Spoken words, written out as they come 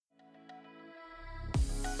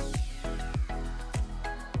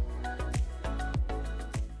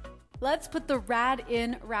Let's put the rad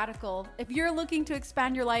in radical. If you're looking to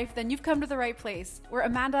expand your life, then you've come to the right place. We're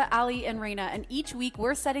Amanda, Ali, and Reina, and each week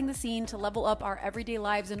we're setting the scene to level up our everyday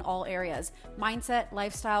lives in all areas: mindset,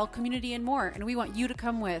 lifestyle, community, and more. And we want you to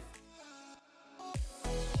come with.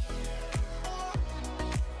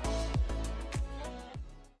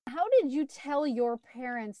 How did you tell your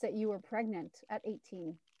parents that you were pregnant at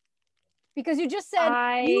 18? Because you just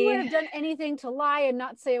said you would have done anything to lie and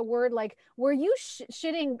not say a word. Like, were you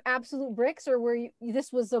shitting absolute bricks, or were you,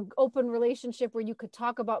 this was an open relationship where you could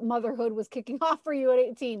talk about motherhood was kicking off for you at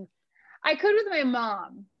 18? I could with my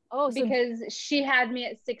mom. Oh, because she had me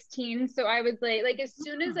at 16. So I was like as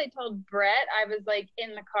soon as I told Brett, I was like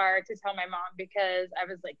in the car to tell my mom because I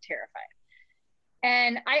was like terrified.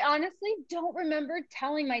 And I honestly don't remember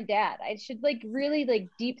telling my dad. I should like really like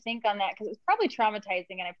deep think on that because it was probably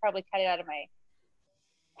traumatizing and I probably cut it out of my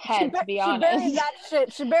head, to be honest.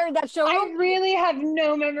 She buried that show. I really have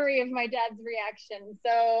no memory of my dad's reaction.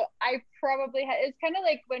 So I probably had, it's kind of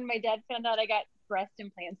like when my dad found out I got breast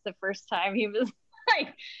implants the first time. He was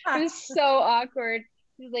like, it was so awkward.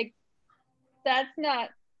 He was like, that's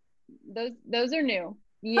not, those are new.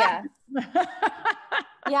 Yeah.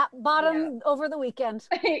 Yeah, over the weekend.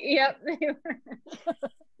 Yep. It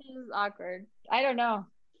was awkward. I don't know.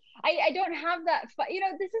 I don't have that.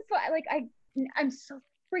 This is what I'm so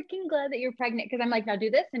freaking glad that you're pregnant because I'm like, now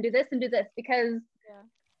do this and do this and do this because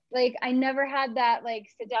like I never had that like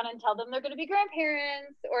sit down and tell them they're going to be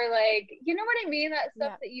grandparents or like, you know what I mean? That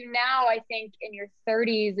stuff that you now I think in your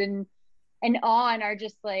 30s and on are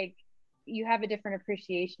just like you have a different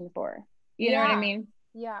appreciation for. You know what I mean?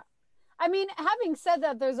 Yeah. I mean, having said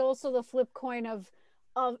that, there's also the flip coin of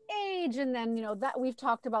age. And then, that we've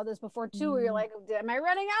talked about this before too, where you're like, am I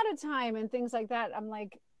running out of time and things like that? I'm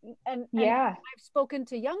like, and I've spoken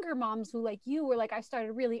to younger moms who like you were like, I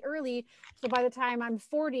started really early. So by the time I'm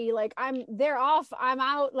 40, like they're off, I'm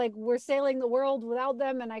out, like we're sailing the world without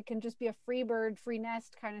them. And I can just be a free bird, free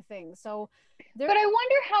nest kind of thing. So but I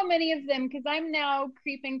wonder how many of them, because I'm now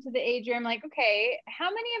creeping to the age where I'm like, okay, how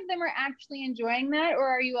many of them are actually enjoying that? Or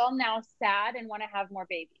are you all now sad and want to have more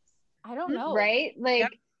babies? I don't know. Right? Like,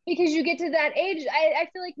 because you get to that age, I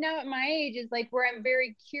feel like now at my age is like where I'm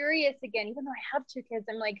very curious again, even though I have 2 kids,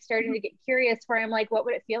 I'm like starting to get curious where I'm like, what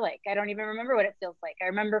would it feel like? I don't even remember what it feels like. I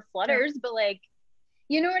remember flutters, but like,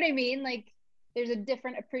 you know what I mean? Like there's a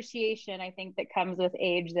different appreciation, I think, that comes with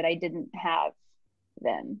age that I didn't have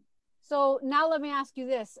then. So now let me ask you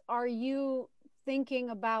this. Are you thinking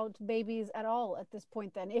about babies at all at this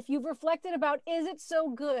point then? If you've reflected about, is it so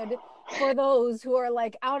good for those who are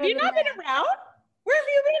like out of You've not been around? Where have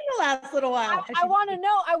you been the last little while? I want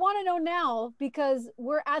to know now because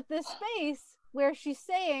we're at this space where she's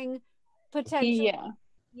saying potential.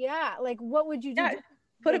 Yeah. Like what would you do? Yeah,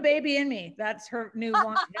 put a baby in me. That's her new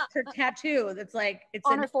one. That's her tattoo. That's like, it's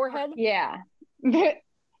on her forehead. Yeah.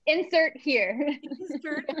 Insert here.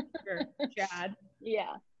 Insert here, Chad.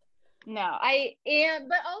 Yeah. No, I am,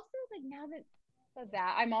 but also like now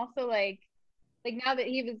that I'm also like now that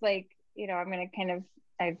he was like, I'm going to kind of,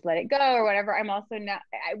 I've let it go or whatever. I'm also not,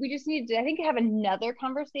 we just need to, I think, have another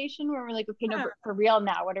conversation where we're like, okay, no, but for real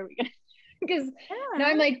now, what are we going to, because now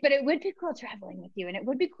I'm like, but it would be cool traveling with you. And it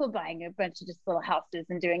would be cool buying a bunch of just little houses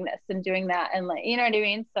and doing this and doing that. And like, you know what I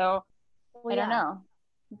mean? So I don't know.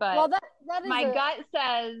 But that is my gut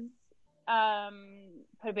says,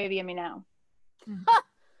 put a baby in me now.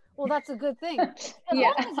 Well, that's a good thing. As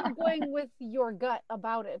long as you're going with your gut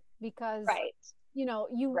about it, because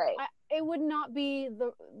it would not be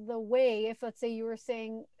the way if, let's say, you were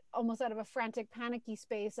saying almost out of a frantic, panicky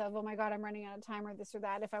space of, oh my God, I'm running out of time or this or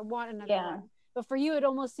that, if I want another one. But for you, it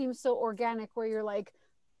almost seems so organic where you're like,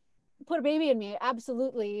 put a baby in me.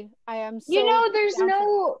 Absolutely. I am so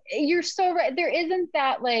you're so right. There isn't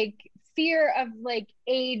that like fear of like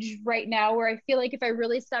age right now where I feel like if I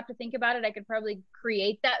really stopped to think about it, I could probably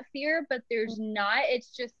create that fear, but there's not. It's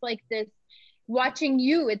just like this watching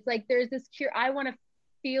you. It's like there's this I want to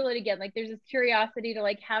feel it again. Like there's this curiosity to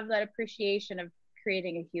like have that appreciation of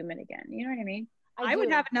creating a human again. You know what I mean? I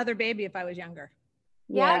would have another baby if I was younger.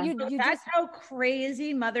 Yeah. That's how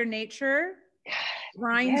crazy Mother Nature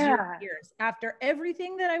grinds your gears after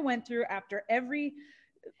everything that I went through, after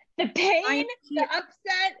the pain, the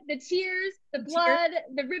upset, the tears, the blood,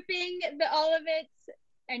 the ripping, all of it,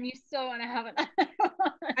 and you still want to have it.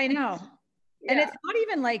 I know. And it's not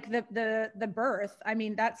even like the birth. I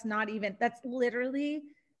mean, that's literally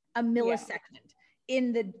a millisecond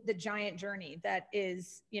in the giant journey that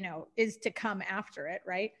is to come after it,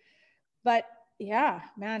 right? But yeah,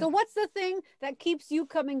 man. So what's the thing that keeps you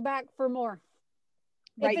coming back for more?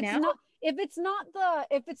 Right now? if it's not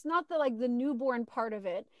the like the newborn part of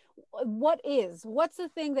it, what's the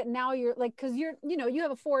thing that now you're like, because you're, you know, you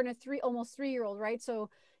have a 4 and a 3, almost 3-year-old, right? So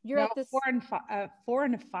you're No, at this 4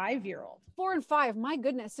 and a 5-year-old. 4 and 5, my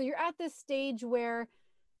goodness. So you're at this stage where,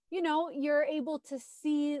 you know, you're able to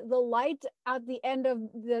see the light at the end of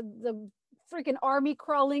the freaking army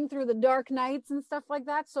crawling through the dark nights and stuff like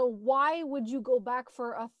that. So why would you go back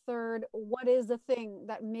for a third? What is the thing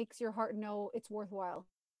that makes your heart know it's worthwhile?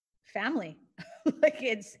 Family. Like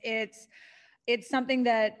it's something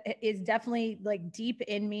that is definitely like deep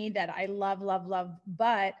in me that I love, love, love.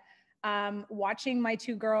 But watching my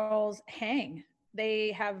 2 girls hang,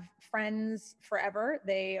 they have friends forever.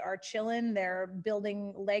 They are chilling. They're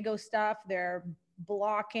building Lego stuff. They're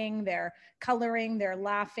blocking, they're coloring, they're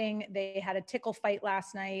laughing. They had a tickle fight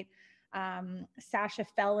last night. Sasha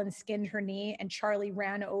fell and skinned her knee, and Charlie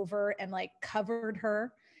ran over and like covered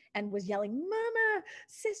her and was yelling, "Mama,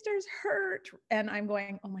 sister's hurt." And I'm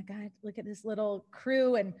going, oh my God, look at this little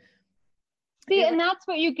crew. And see, and that's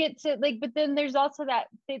what you get to like, but then there's also that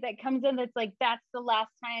thing that comes in that's like, that's the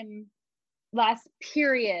last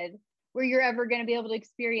period where you're ever going to be able to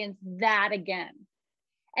experience that again.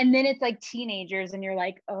 And then it's like teenagers and you're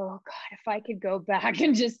like, oh God, if I could go back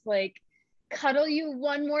and just like cuddle you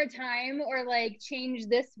one more time, or like change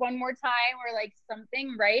this one more time, or like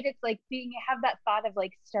something, right? It's like have that thought of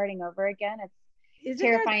like starting over again. It's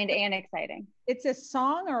terrifying and exciting. It's a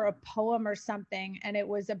song or a poem or something. And it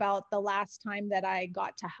was about the last time that I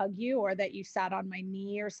got to hug you, or that you sat on my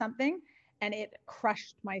knee or something. And it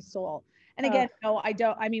crushed my soul. And again, no,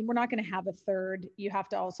 I mean, we're not going to have a third. You have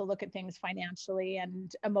to also look at things financially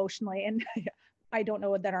and emotionally. And I don't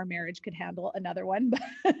know that our marriage could handle another one, but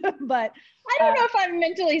I don't know if I'm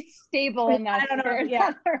mentally stable enough. I don't know.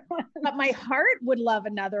 Yeah. But my heart would love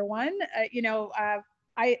another one.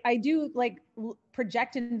 I do like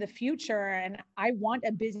project into the future, and I want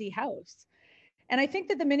a busy house. And I think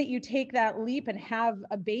that the minute you take that leap and have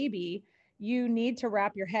a baby, you need to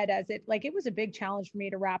wrap your head it was a big challenge for me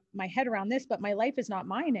to wrap my head around this, but my life is not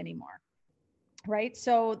mine anymore. Right.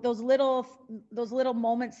 So those little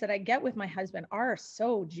moments that I get with my husband are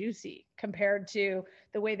so juicy compared to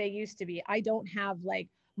the way they used to be. I don't have like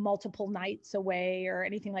multiple nights away or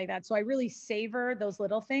anything like that. So I really savor those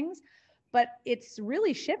little things, but it's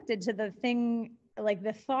really shifted to the thing, like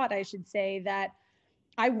the thought, I should say, that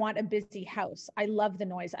I want a busy house. I love the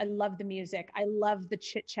noise. I love the music. I love the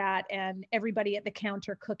chit chat and everybody at the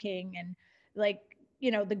counter cooking, and like,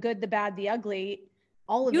 you know, the good, the bad, the ugly,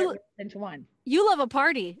 all of it into one. You love a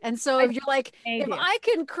party. And so if you're like, if I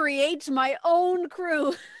can create my own crew,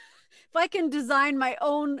 if I can design my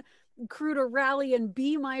own crew to rally and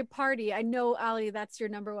be my party, I know, Ali, that's your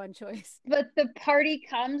number one choice. But the party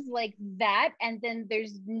comes like that, and then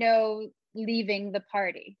there's no leaving the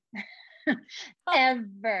party.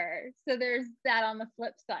 Ever. So there's that on the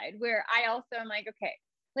flip side, where I also am like, okay,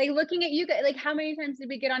 like looking at you guys, like how many times did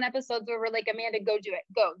we get on episodes where we're like, Amanda, go do it,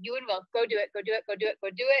 go, you and Will, go do it, go do it, go do it, go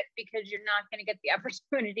do it, because you're not going to get the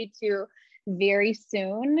opportunity to very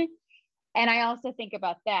soon. And I also think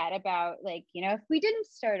about that, about like, you know, if we didn't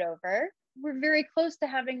start over, we're very close to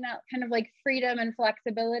having that kind of like freedom and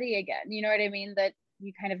flexibility again. You know what I mean? That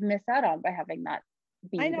you kind of miss out on by having that.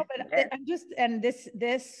 I know, but I'm just, and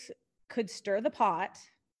this could stir the pot,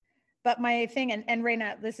 but my thing, and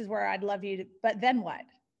Raina, this is where I'd love you to, but then what?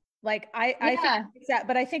 Like I think that,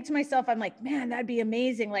 but I think to myself, I'm like, man, that'd be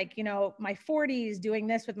amazing. Like, you know, my 40s doing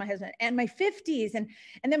this with my husband, and my 50s, and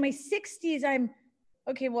then my 60s, I'm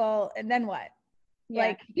okay. Well, and then what? Yeah.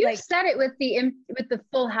 Like you said it with the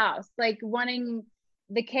full house, like wanting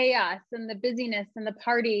the chaos and the busyness and the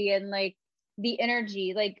party and like the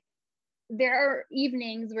energy. Like there are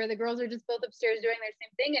evenings where the girls are just both upstairs doing their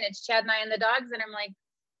same thing, and it's Chad and I and the dogs, and I'm like,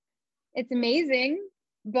 it's amazing,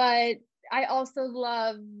 but I also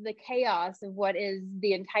love the chaos of what is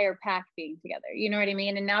the entire pack being together. You know what I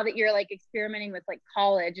mean? And now that you're like experimenting with like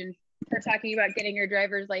college, and we're talking about getting your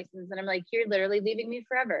driver's license, and I'm like, you're literally leaving me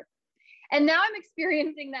forever. And now I'm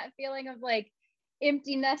experiencing that feeling of like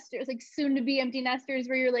empty nesters, like soon to be empty nesters,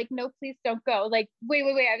 where you're like, no, please don't go. Like, wait,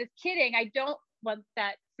 I was kidding. I don't want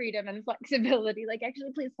that freedom and flexibility. Like,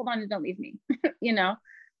 actually, please hold on and don't leave me, you know?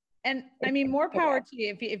 And I mean, more power to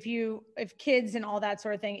you if kids and all that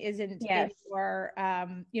sort of thing isn't in your,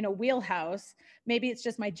 you know, wheelhouse. Maybe it's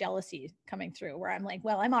just my jealousy coming through, where I'm like,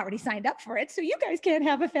 well, I'm already signed up for it, so you guys can't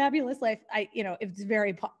have a fabulous life. You know, it's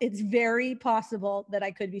very possible that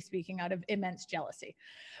I could be speaking out of immense jealousy.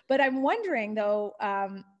 But I'm wondering though,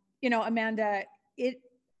 you know, Amanda,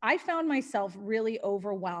 I found myself really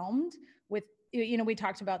overwhelmed with you know, we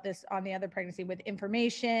talked about this on the other pregnancy with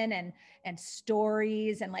information and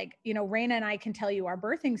stories, and like, you know, Raina and I can tell you our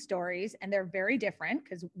birthing stories, and they're very different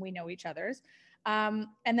because we know each other's. And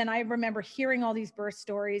then I remember hearing all these birth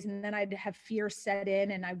stories, and then I'd have fear set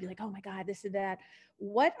in, and I'd be like, oh my God, this is that.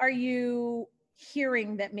 What are you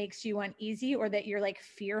hearing that makes you uneasy, or that you're like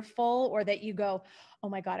fearful, or that you go, oh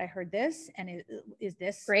my God, I heard this, and is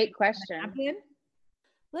this great question?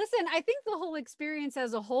 Listen, I think the whole experience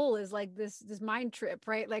as a whole is like this mind trip,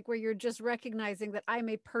 right? Like where you're just recognizing that I'm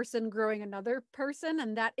a person growing another person,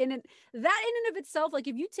 and that in and of itself, like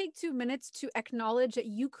if you take 2 minutes to acknowledge that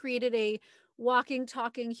you created a walking,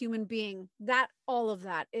 talking human being, that all of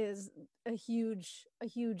that is a huge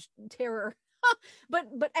terror.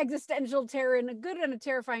 but existential terror in a good and a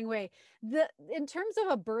terrifying way. In terms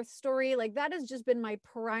of a birth story, like that has just been my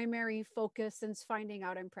primary focus since finding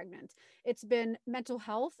out I'm pregnant. It's been mental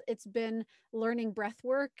health, it's been learning breath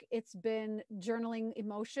work, it's been journaling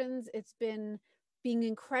emotions, it's been being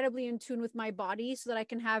incredibly in tune with my body so that I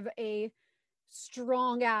can have a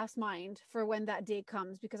strong ass mind for when that day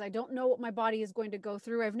comes, because I don't know what my body is going to go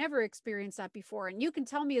through. I've never experienced that before, and you can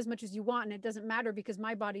tell me as much as you want and it doesn't matter because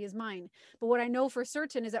my body is mine. But what I know for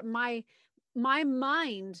certain is that my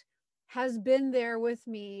mind has been there with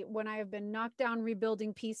me when I have been knocked down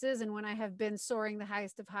rebuilding pieces, and when I have been soaring the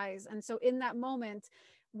highest of highs. And so in that moment,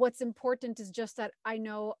 what's important is just that I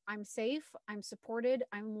know I'm safe, I'm supported,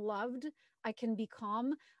 I'm loved, I can be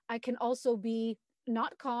calm. I can also be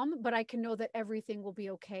not calm, but I can know that everything will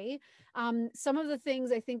be okay. Some of the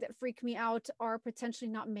things I think that freak me out are potentially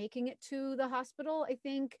not making it to the hospital. I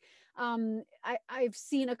think I've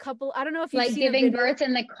seen a couple, I don't know if you've like seen giving birth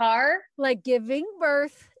in the car, like giving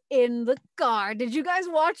birth in the car. Did you guys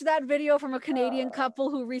watch that video from a Canadian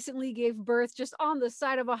couple who recently gave birth just on the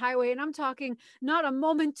side of a highway? And I'm talking not a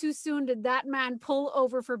moment too soon did that man pull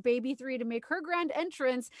over for baby 3 to make her grand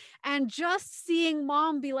entrance, and just seeing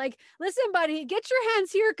mom be like, listen buddy, get your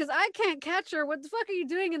hands here because I can't catch her. What the fuck are you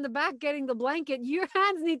doing in the back getting the blanket? Your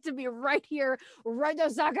hands need to be right here right a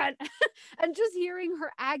second. And just hearing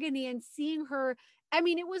her agony and seeing her, I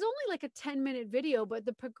mean, it was only like a 10-minute video, but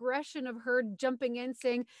the progression of her jumping in,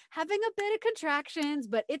 saying, having a bit of contractions,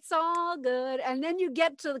 but it's all good. And then you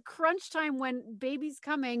get to the crunch time when baby's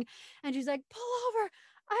coming, and she's like, pull over,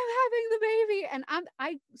 I'm having the baby. And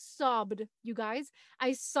I sobbed, you guys.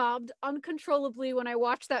 I sobbed uncontrollably when I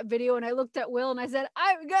watched that video, and I looked at Will and I said,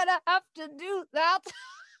 I'm gonna have to do that.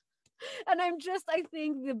 And I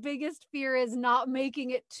think the biggest fear is not making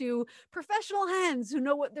it to professional hands who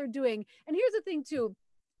know what they're doing. And here's the thing too,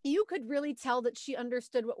 you could really tell that she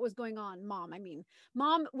understood what was going on.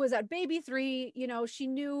 Mom was at baby 3, you know, she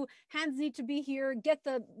knew hands need to be here, get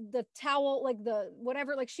the towel, like the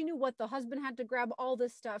whatever, like she knew what the husband had to grab, all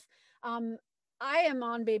this stuff. I am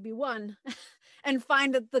on baby 1 and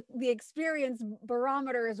find that the experience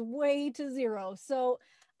barometer is way to 0. So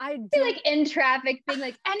I feel like in traffic being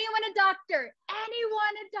like, anyone a doctor,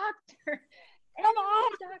 come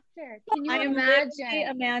on, doctor. Can you imagine?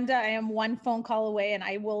 Amanda, I am one phone call away, and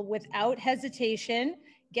I will without hesitation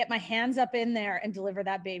get my hands up in there and deliver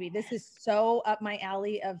that baby. This is so up my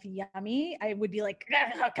alley of yummy. I would be like,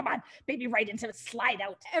 come on, baby, right into it, slide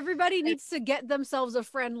out. Everybody needs to get themselves a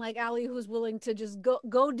friend like Allie who's willing to just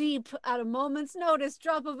go deep at a moment's notice,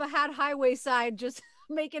 drop of a hat, highway side, just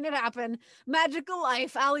making it happen. Magical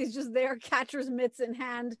life. Allie's just there, catcher's mitts in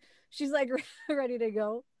hand. She's like ready to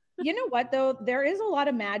go. You know what though? There is a lot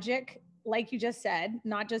of magic, like you just said,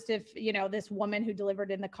 not just if, you know, this woman who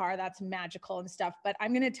delivered in the car, that's magical and stuff, but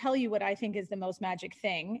I'm going to tell you what I think is the most magic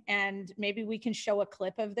thing. And maybe we can show a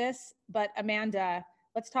clip of this, but Amanda,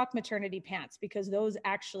 let's talk maternity pants, because those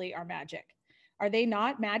actually are magic. Are they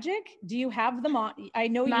not magic? Do you have them on? I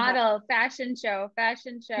know you model fashion show.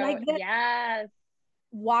 Like yes.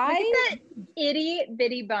 Why? Look at that itty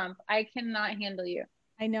bitty bump. I cannot handle you.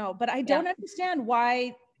 I know, but I don't understand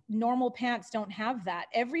why normal pants don't have that.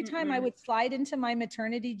 Every time I would slide into my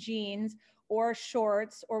maternity jeans or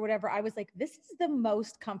shorts or whatever, I was like, this is the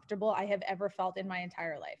most comfortable I have ever felt in my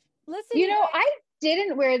entire life. Listen, you know, I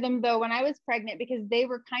didn't wear them though when I was pregnant, because they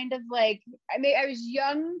were kind of like, I mean, I was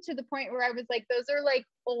young to the point where I was like, those are like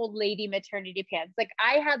old lady maternity pants. Like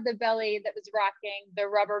I had the belly that was rocking the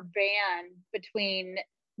rubber band between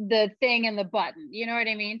the thing and the button, you know what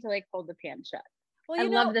I mean? To like hold the pants shut. Well, I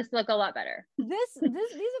love this look a lot better. These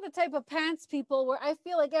are the type of pants, people, where I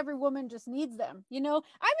feel like every woman just needs them. You know,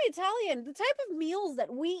 I'm Italian. The type of meals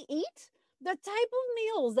that we eat, the type of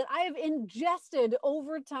meals that I have ingested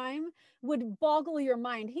over time would boggle your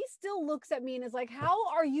mind. He still looks at me and is like, how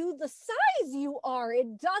are you the size you are?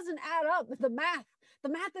 It doesn't add up. The math the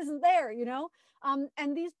math isn't there, you know?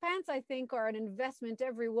 And these pants, I think, are an investment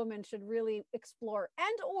every woman should really explore.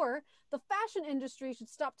 And or the fashion industry should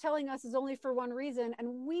stop telling us is only for one reason.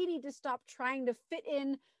 And we need to stop trying to fit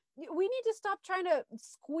in. We need to stop trying to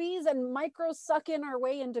squeeze and micro suck in our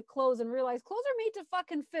way into clothes and realize clothes are made to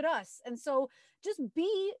fucking fit us. And so just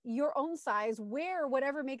be your own size, wear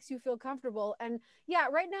whatever makes you feel comfortable. And yeah,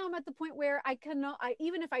 right now I'm at the point where I cannot,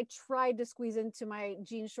 even if I tried to squeeze into my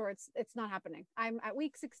jean shorts, it's not happening. I'm at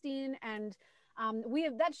week 16 and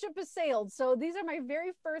that ship has sailed. So these are my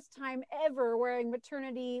very first time ever wearing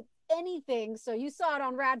maternity anything. So you saw it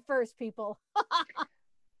on Rad First, people.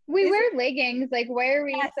 We wear leggings. Like, why are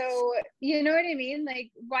we so, you know what I mean?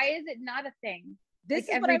 Like, why is it not a thing? This like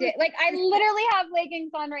is every day. Like, I literally have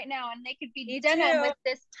leggings on right now, and they could be denim with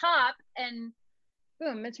this top and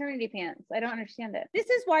boom, maternity pants. I don't understand it. This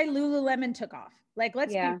is why Lululemon took off. Like,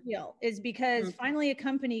 let's be real, is because finally a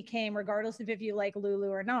company came, regardless of if you like Lulu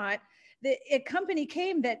or not, a company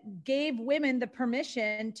came that gave women the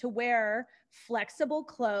permission to wear flexible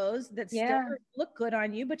clothes that still look good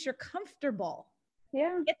on you, but you're comfortable.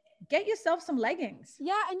 Yeah. Get yourself some leggings.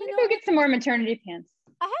 Yeah. And you know, go get some more maternity pants.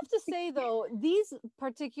 I have to say though, these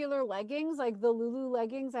particular leggings, like the Lulu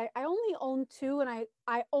leggings, I only own 2 and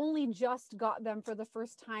I only just got them for the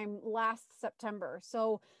first time last September.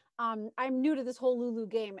 So I'm new to this whole Lulu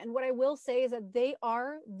game. And what I will say is that they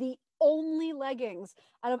are the only leggings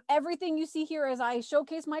out of everything you see here as I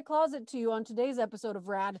showcase my closet to you on today's episode of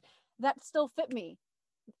Rad that still fit me.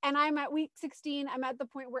 And I'm at week 16. I'm at the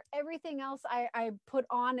point where everything else I put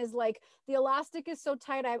on is like the elastic is so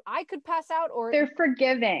tight I could pass out. Or they're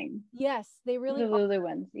forgiving. Yes, they really the Lulu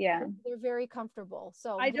ones. Yeah, they're very comfortable.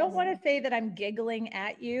 So I don't want to say that I'm giggling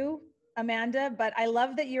at you, Amanda, but I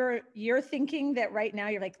love that you're thinking that right now.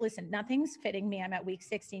 You're like, listen, nothing's fitting me. I'm at week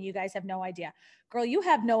 16. You guys have no idea. Girl, you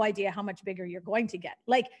have no idea how much bigger you're going to get.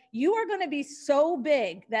 Like, you are going to be so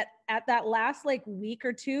big that at that last like week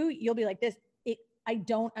or two, you'll be like this. I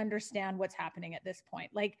don't understand what's happening at this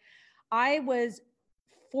point. Like, I was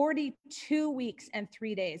 42 weeks and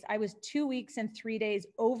 3 days. I was 2 weeks and 3 days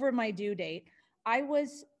over my due date. I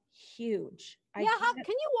was huge. Can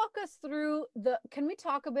you walk us through can we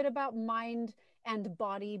talk a bit about mind and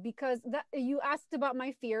body? Because that you asked about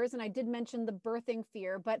my fears and I did mention the birthing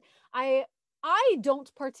fear, but I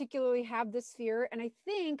don't particularly have this fear. And I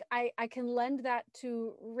think I can lend that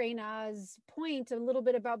to Reina's point a little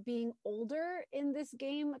bit about being older in this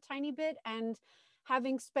game a tiny bit and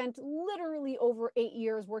having spent literally over 8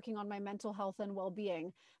 years working on my mental health and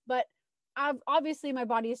well-being. But obviously my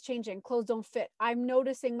body is changing. Clothes don't fit. I'm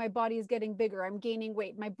noticing my body is getting bigger. I'm gaining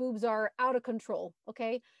weight. My boobs are out of control.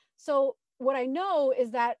 Okay. So what I know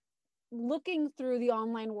is that looking through the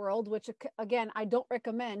online world, which again, I don't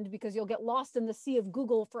recommend because you'll get lost in the sea of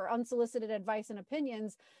Google for unsolicited advice and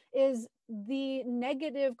opinions, is the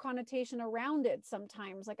negative connotation around it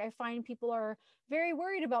sometimes. Like, I find people are very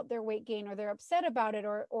worried about their weight gain, or they're upset about it,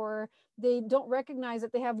 or they don't recognize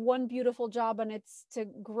that they have one beautiful job and it's to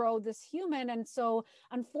grow this human. And so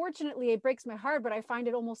unfortunately, it breaks my heart, but I find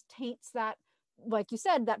it almost taints that, like you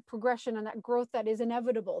said, that progression and that growth that is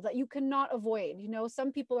inevitable, that you cannot avoid. You know,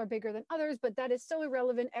 some people are bigger than others, but that is so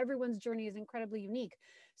irrelevant. Everyone's journey is incredibly unique.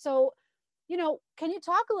 So, you know, can you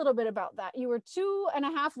talk a little bit about that? You were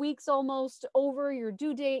 2.5 weeks almost over your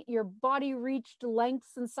due date. Your body reached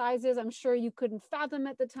lengths and sizes I'm sure you couldn't fathom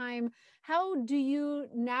at the time. How do you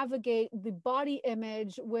navigate the body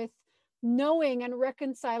image with knowing and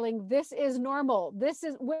reconciling this is normal? This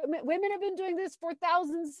is women have been doing this for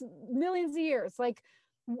thousands, millions of years. Like,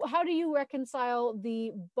 how do you reconcile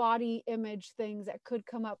the body image things that could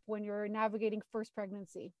come up when you're navigating first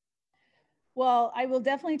pregnancy? Well, I will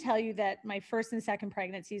definitely tell you that my first and second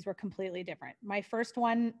pregnancies were completely different. My first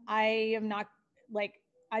one, I am not like,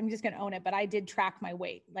 I'm just going to own it, but I did track my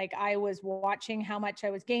weight. Like, I was watching how much I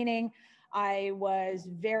was gaining. I was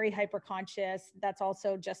very hyper conscious. That's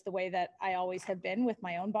also just the way that I always have been with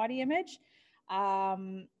my own body image.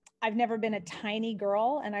 I've never been a tiny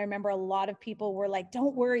girl. And I remember a lot of people were like,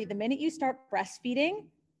 don't worry, the minute you start breastfeeding,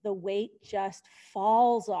 the weight just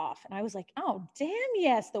falls off. And I was like, oh, damn,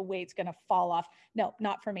 yes, the weight's going to fall off. No,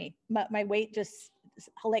 not for me. My weight just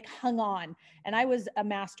like hung on. And I was a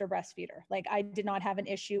master breastfeeder. Like, I did not have an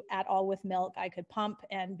issue at all with milk. I could pump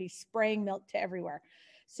and be spraying milk to everywhere.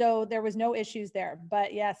 So there was no issues there.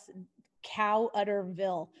 But yes, cow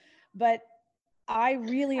udderville. But I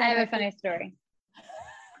have a funny story.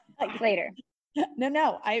 Later.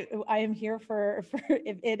 No, I am here for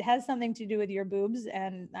if it has something to do with your boobs,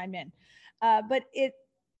 and I'm in. But it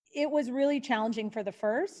was really challenging for the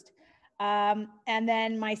first. And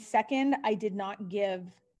then my second, I did not give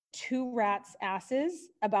two rats' asses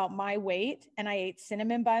about my weight, and I ate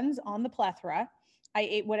cinnamon buns on the plethora. I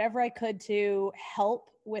ate whatever I could to help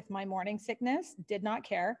with my morning sickness, did not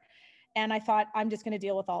care. And I thought, I'm just going to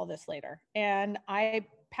deal with all of this later. And I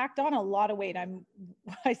packed on a lot of weight.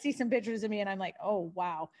 I see some pictures of me and I'm like, oh,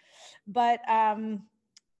 wow. But,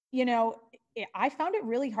 you know, I found it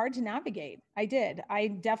really hard to navigate. I did. I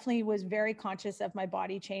definitely was very conscious of my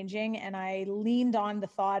body changing. And I leaned on the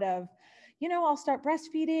thought of, you know, I'll start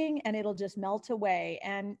breastfeeding and it'll just melt away.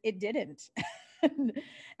 And it didn't.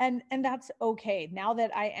 and that's okay. Now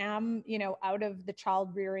that I am, you know, out of the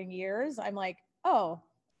child rearing years, I'm like, oh,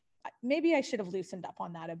 maybe I should have loosened up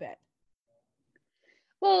on that a bit.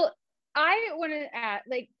 Well, I want to add,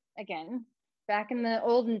 like, again, back in the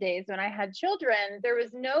olden days when I had children, there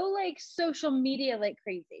was no like social media like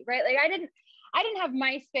crazy, right? Like I didn't have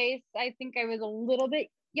MySpace. I think I was a little bit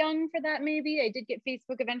young for that. Maybe I did get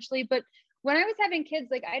Facebook eventually, but when I was having kids,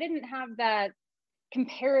 like I didn't have that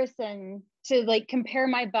comparison to like compare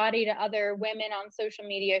my body to other women on social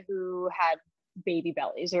media who had baby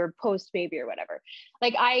bellies or post baby or whatever.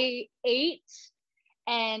 Like I ate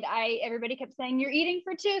and everybody kept saying, you're eating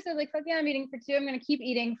for two. So I was like, fuck yeah, I'm eating for two. I'm going to keep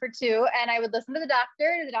eating for two. And I would listen to the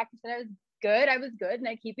doctor and the doctor said I was good. And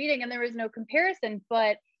I keep eating and there was no comparison.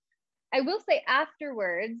 But I will say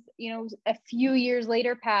afterwards, you know, a few years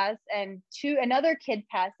later pass and another kid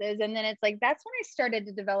passes. And then it's like, that's when I started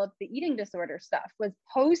to develop the eating disorder stuff was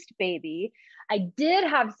post baby. I did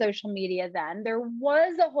have social media then. There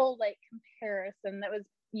was a whole like comparison that was,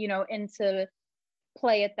 you know, into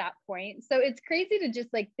play at that point. So it's crazy to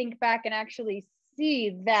just like think back and actually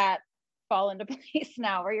see that fall into place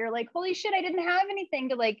now where you're like, holy shit, I didn't have anything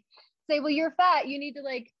to like say, well, you're fat. You need to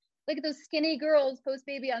like, look at those skinny girls post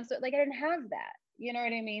baby on. So like, I didn't have that. You know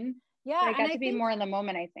what I mean? Yeah. So I got to be more in the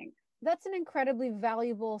moment, I think. That's an incredibly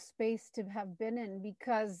valuable space to have been in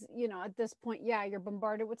because, you know, at this point, yeah, you're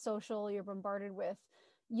bombarded with social, you're bombarded with,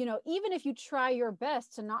 you know, even if you try your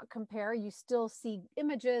best to not compare, you still see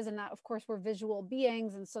images and that, of course, we're visual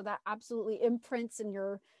beings. And so that absolutely imprints in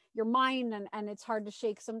your mind and it's hard to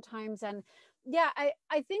shake sometimes. And yeah,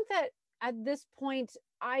 I think that at this point,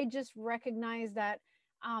 I just recognize that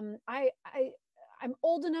I'm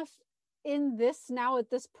old enough in this now at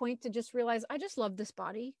this point to just realize I just love this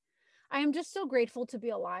body. I am just so grateful to be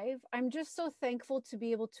alive. I'm just so thankful to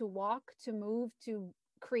be able to walk, to move, to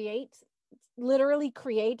create, literally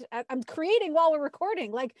create. I'm creating while we're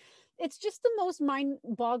recording. Like it's just the most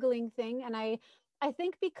mind-boggling thing. And I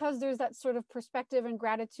think because there's that sort of perspective and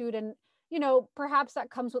gratitude and, you know, perhaps that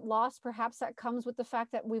comes with loss. Perhaps that comes with the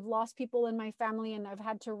fact that we've lost people in my family and I've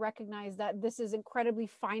had to recognize that this is incredibly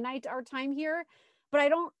finite, our time here. But I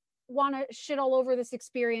don't want to shit all over this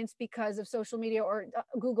experience because of social media or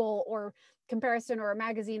Google or comparison or a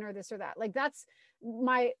magazine or this or that. Like that's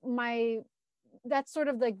that's sort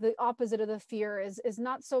of like the opposite of the fear is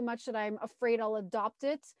not so much that I'm afraid I'll adopt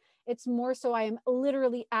it. It's more so I am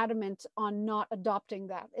literally adamant on not adopting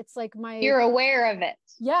that. It's like you're aware of it.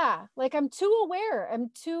 Yeah. Like I'm too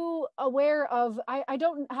aware of, I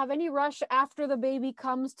don't have any rush after the baby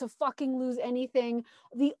comes to fucking lose anything.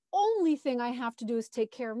 The only thing I have to do is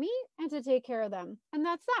take care of me and to take care of them. And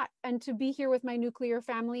that's that. And to be here with my nuclear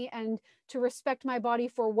family and to respect my body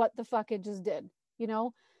for what the fuck it just did, you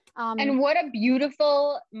know? And what a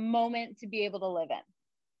beautiful moment to be able to live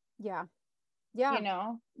in. Yeah. Yeah. You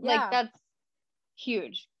know, like that's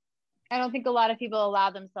huge. I don't think a lot of people allow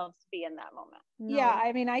themselves to be in that moment. No. Yeah.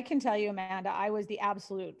 I mean, I can tell you, Amanda, I was the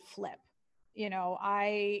absolute flip. You know,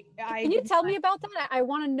 can you tell me about that? I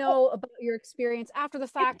want to know about your experience after the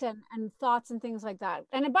fact and thoughts and things like that.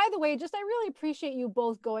 And by the way, I really appreciate you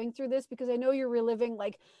both going through this because I know you're reliving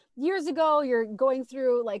like years ago, you're going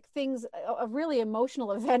through like things, a really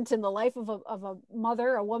emotional event in the life of a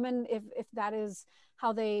mother, a woman, if that is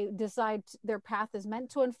how they decide their path is meant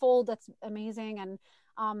to unfold. That's amazing. And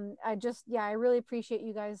I really appreciate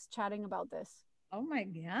you guys chatting about this. Oh my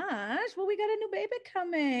gosh. Well, we got a new baby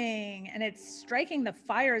coming and it's striking the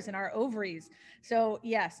fires in our ovaries. So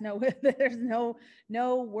yes, no, there's no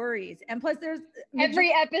worries. And plus there's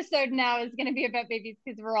every episode now is going to be about babies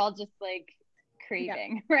because we're all just like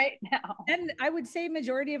craving right now. And I would say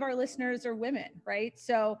majority of our listeners are women, right?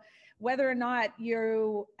 So whether or not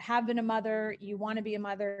you have been a mother, you want to be a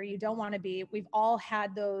mother, you don't want to be, we've all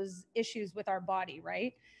had those issues with our body,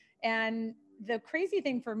 right? And the crazy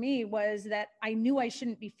thing for me was that I knew I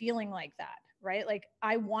shouldn't be feeling like that, right? Like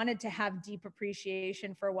I wanted to have deep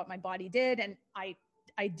appreciation for what my body did. And I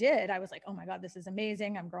did. I was like, oh my God, this is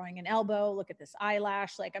amazing. I'm growing an elbow. Look at this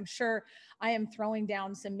eyelash. Like I'm sure I am throwing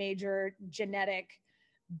down some major genetic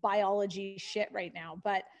biology shit right now.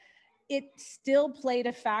 But it still played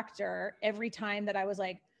a factor every time that I was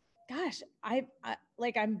like, gosh, I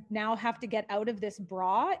like, I'm now have to get out of this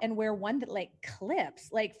bra and wear one that like clips.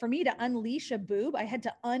 Like for me to unleash a boob, I had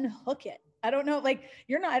to unhook it. I don't know, like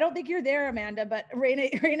I don't think you're there, Amanda, but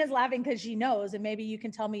Raina's laughing because she knows, and maybe you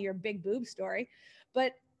can tell me your big boob story.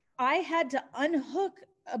 But I had to unhook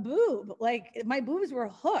a boob. Like my boobs were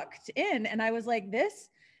hooked in, and I was like, this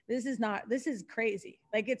is crazy.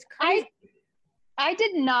 Like it's crazy. I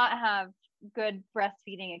did not have good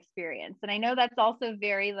breastfeeding experience. And I know that's also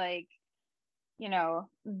very like, you know,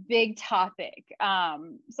 big topic. So I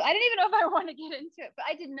didn't even know if I want to get into it, but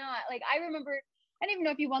I did not. Like, I remember, I didn't even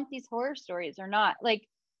know if you want these horror stories or not. Like,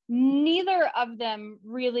 neither of them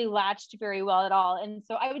really latched very well at all. And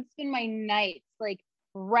so I would spend my nights like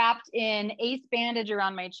wrapped in ace bandage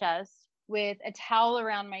around my chest with a towel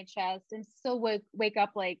around my chest, and still wake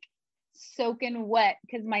up like soaking wet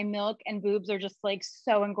because my milk and boobs are just like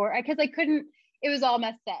so engorged, because I couldn't, it was all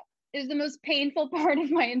messed up. It was the most painful part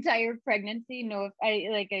of my entire pregnancy.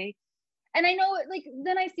 And I know, like,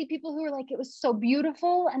 then I see people who are like, it was so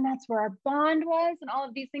beautiful and that's where our bond was and all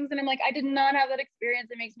of these things. And I'm like, I did not have that experience.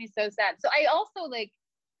 It makes me so sad. So I also, like,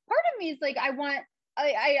 part of me is like,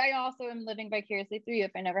 I also am living vicariously through you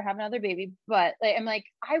if I never have another baby. But like, I'm like,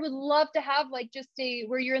 I would love to have like just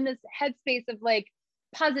where you're in this headspace of like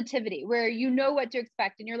positivity, where you know what to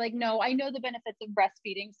expect. And you're like, no, I know the benefits of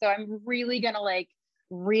breastfeeding. So I'm really going to like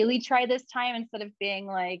really try this time, instead of being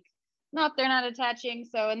like, nope, they're not attaching.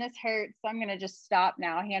 So, and this hurts, so I'm going to just stop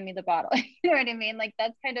now. Hand me the bottle. You know what I mean? Like,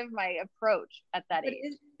 that's kind of my approach at that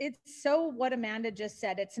age. It's so what Amanda just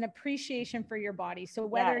said. It's an appreciation for your body. So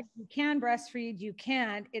whether you can breastfeed, you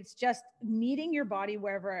can't, it's just meeting your body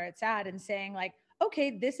wherever it's at and saying like,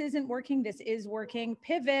 okay, this isn't working. This is working.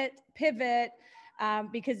 Pivot.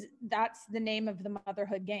 Because that's the name of the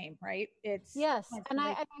motherhood game, right? It's yes. And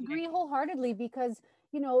I agree wholeheartedly, because,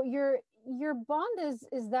 you know, your bond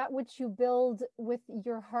is that which you build with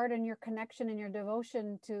your heart and your connection and your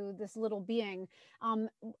devotion to this little being.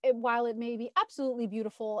 While it may be absolutely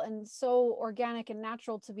beautiful and so organic and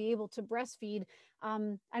natural to be able to breastfeed,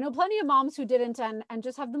 I know plenty of moms who didn't and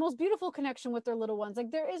just have the most beautiful connection with their little ones.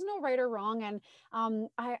 Like, there is no right or wrong. And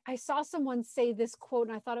I saw someone say this quote,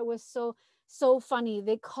 and I thought it was so funny.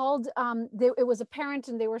 They called, it was a parent,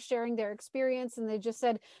 and they were sharing their experience, and they just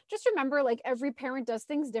said, just remember, like, every parent does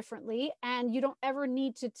things differently, and you don't ever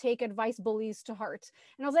need to take advice bullies to heart.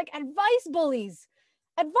 And I was like, advice bullies.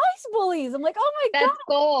 I'm like, oh my God. That's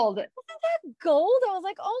gold. Isn't that gold? I was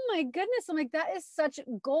like, oh my goodness. I'm like, that is such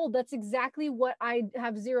gold. That's exactly what I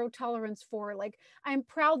have zero tolerance for. Like, I'm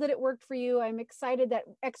proud that it worked for you. I'm excited that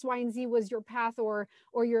X, Y, and Z was your path or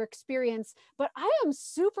your experience, but I am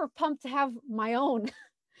super pumped to have my own.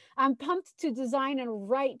 I'm pumped to design and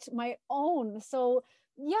write my own. So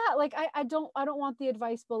yeah, like I don't want the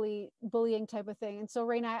advice bullying type of thing. And so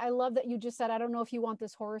Raina, I love that you just said, I don't know if you want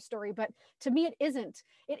this horror story, but to me, it isn't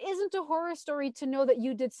a horror story to know that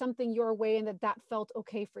you did something your way and that felt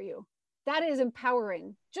okay for you. That is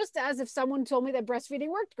empowering. Just as if someone told me that breastfeeding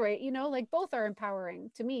worked great, you know, like, both are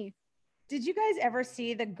empowering to me. Did you guys ever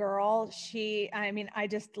see the girl? I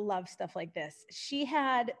just love stuff like this. She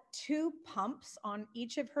had 2 pumps on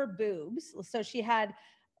each of her boobs. So she had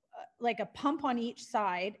like a pump on each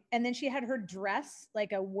side, and then she had her dress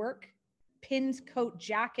like a work pinned coat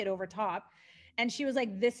jacket over top, and she was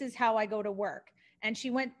like, this is how I go to work. And she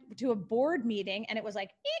went to a board meeting, and it was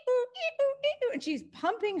like and she's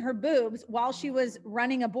pumping her boobs while she was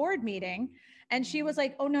running a board meeting, and she was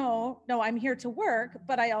like, oh no, I'm here to work,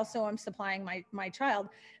 but I also am supplying my child.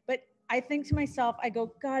 But I think to myself, I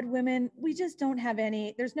go, God, women, we just don't have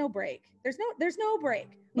any, there's no break. There's no break.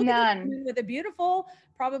 Look None. at this woman with a beautiful,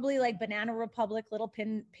 probably like Banana Republic little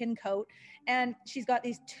pin coat. And she's got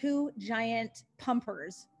these 2 giant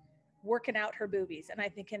pumpers working out her boobies. And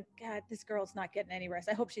I'm thinking, God, this girl's not getting any rest.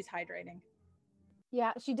 I hope she's hydrating.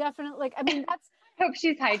 Yeah, she definitely, like, I mean, that's, I hope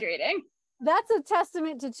she's hydrating. That's a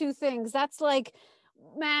testament to 2 things. That's like,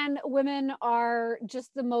 man, women are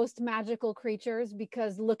just the most magical creatures,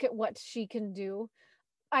 because look at what she can do.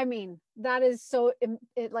 I mean, that is so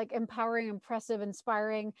like empowering, impressive,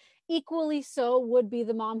 inspiring. Equally so would be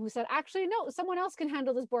the mom who said, actually, no, someone else can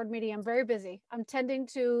handle this board meeting. I'm very busy. I'm tending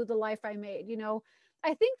to the life I made. You know,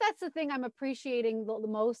 I think that's the thing I'm appreciating the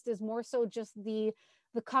most, is more so just the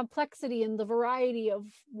complexity and the variety of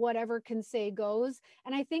whatever can say goes.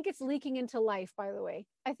 And I think it's leaking into life, by the way.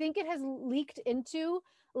 I think it has leaked into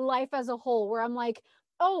life as a whole, where I'm like,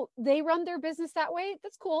 oh, they run their business that way.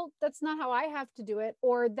 That's cool. That's not how I have to do it.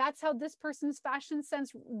 Or that's how this person's fashion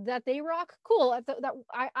sense that they rock. Cool.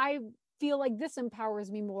 I feel like this empowers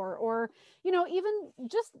me more. Or, you know, even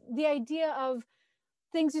just the idea of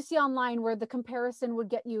things you see online where the comparison would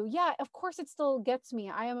get you. Yeah, of course it still gets me.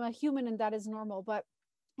 I am a human and that is normal. But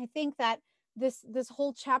I think that this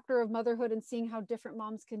whole chapter of motherhood and seeing how different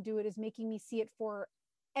moms can do it is making me see it for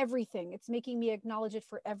everything. It's making me acknowledge it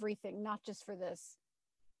for everything, not just for this.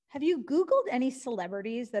 Have you Googled any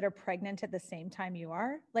celebrities that are pregnant at the same time you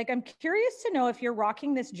are? Like, I'm curious to know if you're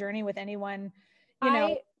rocking this journey with anyone,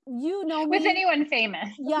 you know me. With anyone famous.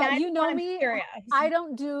 Yeah, you know me. Curious. I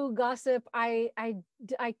don't do gossip. I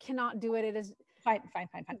cannot do it. It is fine.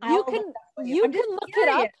 You can look it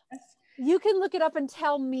up. You can look it up and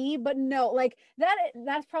tell me, but no, like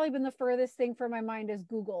that's probably been the furthest thing from my mind is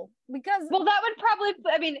Google, because well, that would probably,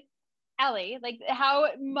 I mean, Ellie, like how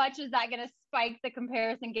much is that going to spike the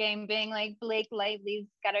comparison game, being like Blake Lively's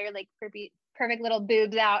got her like perfect little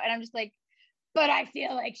boobs out, and I'm just like, but I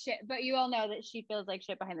feel like shit. But you all know that she feels like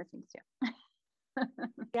shit behind the scenes too.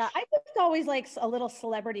 Yeah, I just always like a little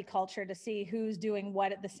celebrity culture to see who's doing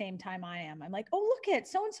what at the same time I am. I'm like, oh, look at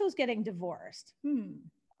so-and-so's getting divorced.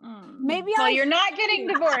 Maybe you're not getting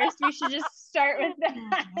divorced. We should just start with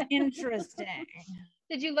that. Interesting.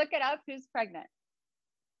 Did you look it up? Who's pregnant?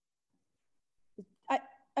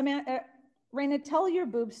 I mean, Raina, tell your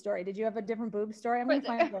boob story. Did you have a different boob story? I'm going to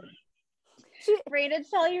find out. Raina,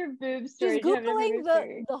 tell your boob story. She's Googling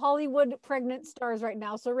the Hollywood pregnant stars right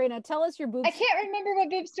now. So Raina, tell us your boob story. I can't remember what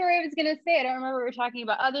boob story I was going to say. I don't remember what we're talking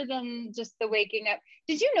about other than just the waking up.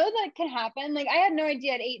 Did you know that can happen? Like, I had no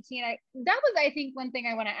idea at 18. I think one thing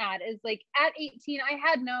I want to add is like at 18, I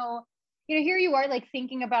had no, here you are like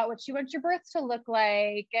thinking about what you want your birth to look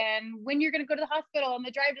like and when you're going to go to the hospital and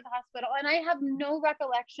the drive to the hospital. And I have no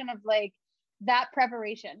recollection of like that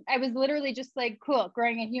preparation. I was literally just like, cool,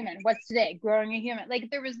 growing a human. What's today? Growing a human. Like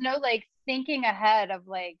there was no like thinking ahead of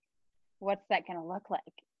like, what's that going to look like?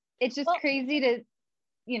 It's just crazy to,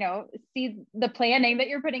 see the planning that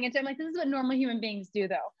you're putting into it. I'm like, this is what normal human beings do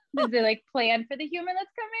though. Is they like plan for the human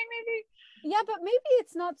that's coming maybe? Yeah, but maybe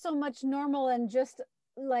it's not so much normal and just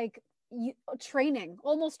like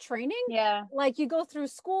almost training. Yeah. Like you go through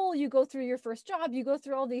school, you go through your first job, you go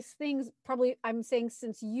through all these things. Probably I'm saying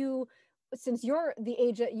since you're the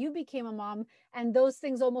age that you became a mom, and those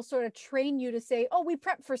things almost sort of train you to say, oh, we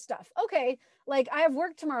prep for stuff. Okay. Like I have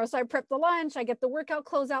work tomorrow. So I prep the lunch, I get the workout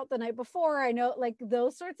clothes out the night before, I know like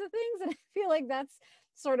those sorts of things. And I feel like that's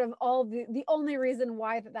sort of all the only reason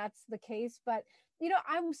why that's the case. But,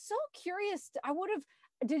 I'm so curious.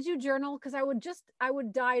 Did you journal? Because I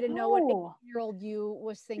would die to know what 8-year-old you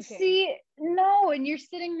was thinking. See, no. And you're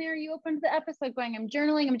sitting there, you opened the episode going, I'm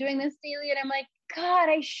journaling, I'm doing this daily. And I'm like, God,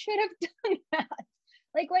 I should have done that.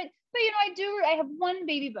 Like what? But, I have one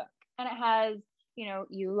baby book and it has,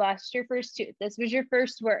 you lost your first tooth. This was your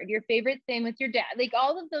first word, your favorite thing with your dad, like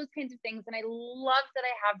all of those kinds of things. And I love that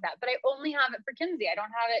I have that, but I only have it for Kinsey. I don't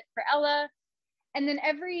have it for Ella. And then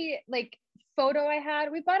every like photo I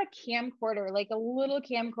had, we bought a camcorder, like a little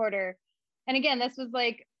camcorder. And again, this was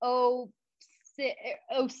like 06,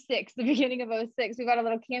 the beginning of 06, we got a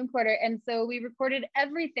little camcorder. And so we recorded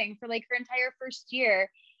everything for like her entire first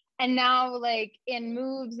year. And now like in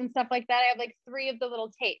moves and stuff like that, I have like 3 of the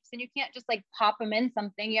little tapes, and you can't just like pop them in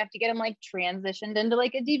something. You have to get them like transitioned into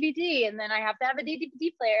like a DVD. And then I have to have a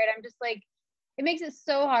DVD player. And I'm just like, it makes it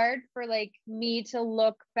so hard for like me to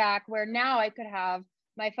look back where now I could have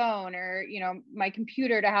my phone or, my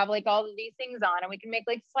computer to have like all of these things on, and we can make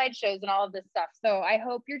like slideshows and all of this stuff. So I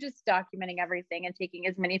hope you're just documenting everything and taking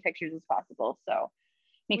as many pictures as possible. So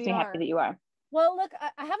makes me happy that you are. Well, look,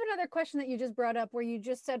 I have another question that you just brought up where you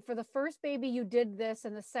just said for the first baby you did this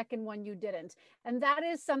and the second one you didn't. And that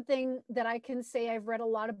is something that I can say I've read a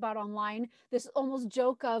lot about online. This almost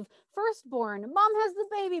joke of firstborn, mom has the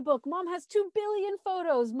baby book, mom has 2 billion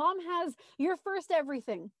photos, mom has your first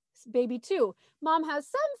everything. Baby 2, mom has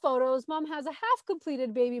some photos, mom has a half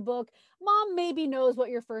completed baby book, mom maybe knows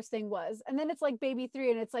what your first thing was. And then it's like baby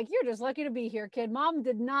 3 and it's like, you're just lucky to be here, kid. Mom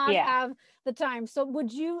did not have the time. So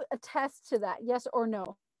would you attest to that? Yes or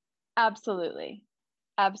no? Absolutely.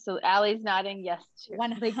 Allie's nodding yes to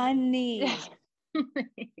one honey. But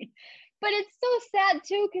it's so sad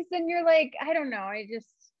too, because then you're like, I don't know, I'm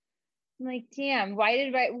like, damn, why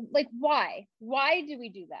do we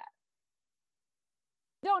do that?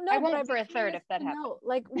 Don't know. I won't for a third if that happens.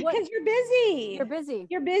 Like what? Because you're busy. You're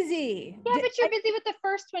busy. Yeah, but you're busy with the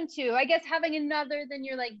first one too. I guess having another, then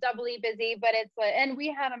you're like doubly busy. But it's like, and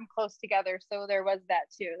we had them close together, so there was that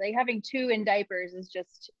too. Like having 2 in diapers is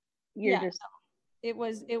just, it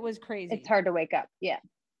was crazy. It's hard to wake up. Yeah.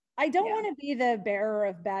 I don't want to be the bearer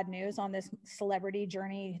of bad news on this celebrity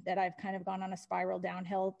journey that I've kind of gone on a spiral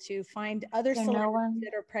downhill to find other celebrities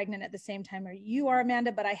that are pregnant at the same time as you are,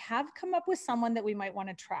 Amanda, but I have come up with someone that we might want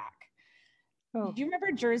to track. Do you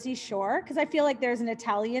remember Jersey Shore? Because I feel like there's an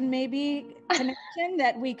Italian maybe connection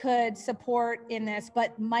that we could support in this,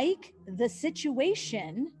 but Mike, the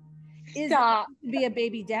situation is to be a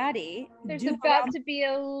baby daddy. There's about to be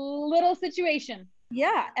a little situation.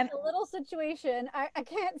 Yeah, and a little situation. I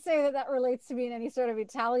can't say that relates to me in any sort of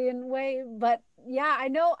Italian way, but yeah, I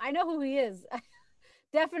know who he is.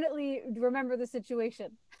 Definitely remember the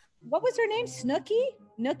situation. What was her name? Snooki?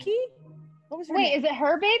 Nookie? What was her name? Wait, is it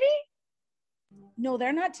her baby? No,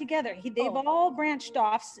 they're not together. They've all branched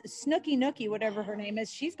off. Snooki Nookie, whatever her name is,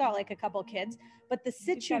 she's got like a couple kids, but the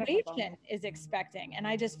situation is expecting, and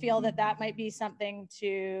I just feel that might be something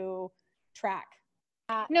to track.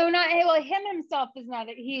 No, not well. Him himself is not.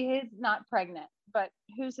 He is not pregnant. But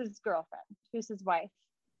who's his girlfriend? Who's his wife?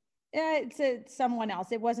 It's someone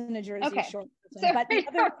else. It wasn't a Jersey Shore person. So but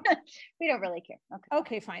we don't really care.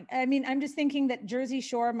 Okay, fine. I mean, I'm just thinking that Jersey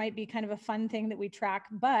Shore might be kind of a fun thing that we track.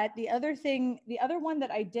 But the other one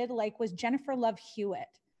that I did like was Jennifer Love Hewitt.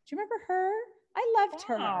 Do you remember her? I loved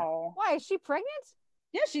her. Why is she pregnant?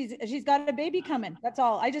 Yeah, she's got a baby coming. That's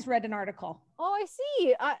all. I just read an article. Oh, I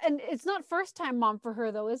see. And it's not first time mom for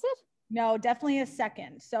her though, is it? No, definitely a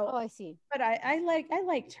second. So. Oh, I see. But I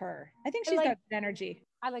liked her. I think she's got good energy.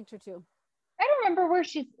 I liked her too. I don't remember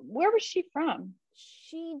where was she from?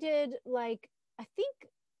 She did I think.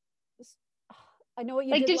 I know what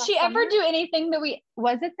you did. Did she ever do anything that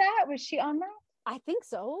was she on that? I think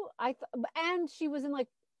so. And she was in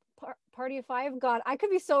Party of Five. God, I could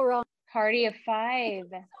be so wrong. Party of Five.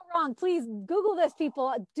 So wrong. Please Google this,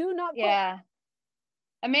 people. Do not. Yeah.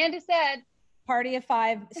 Amanda said Party of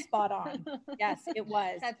Five, spot on. Yes, it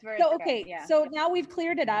was. That's very okay. Yeah. So now we've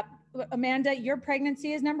cleared it up. Amanda, your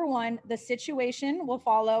pregnancy is number one. The situation will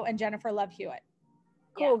follow, and Jennifer Love Hewitt.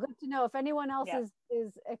 Cool. Good to know. If anyone else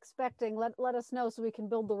is expecting, let us know so we can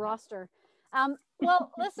build the roster.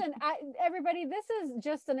 Well, listen, everybody, this is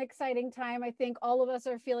just an exciting time. I think all of us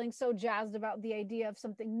are feeling so jazzed about the idea of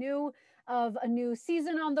something new, of a new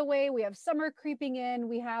season on the way. We have summer creeping in.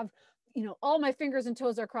 We have, all my fingers and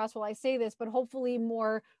toes are crossed while I say this, but hopefully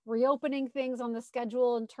more reopening things on the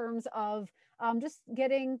schedule in terms of just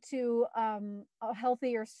getting to a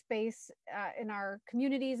healthier space in our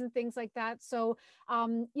communities and things like that. So,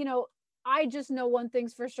 I just know one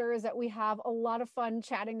thing's for sure is that we have a lot of fun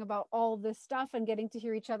chatting about all of this stuff and getting to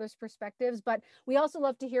hear each other's perspectives, but we also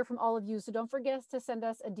love to hear from all of you. So don't forget to send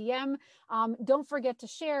us a DM. Don't forget to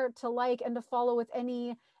share, to like, and to follow with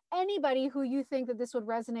anybody who you think that this would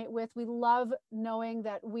resonate with. We love knowing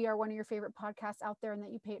that we are one of your favorite podcasts out there and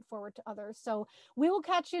that you pay it forward to others. So we will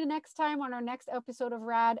catch you next time on our next episode of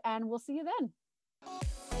Rad, and we'll see you then.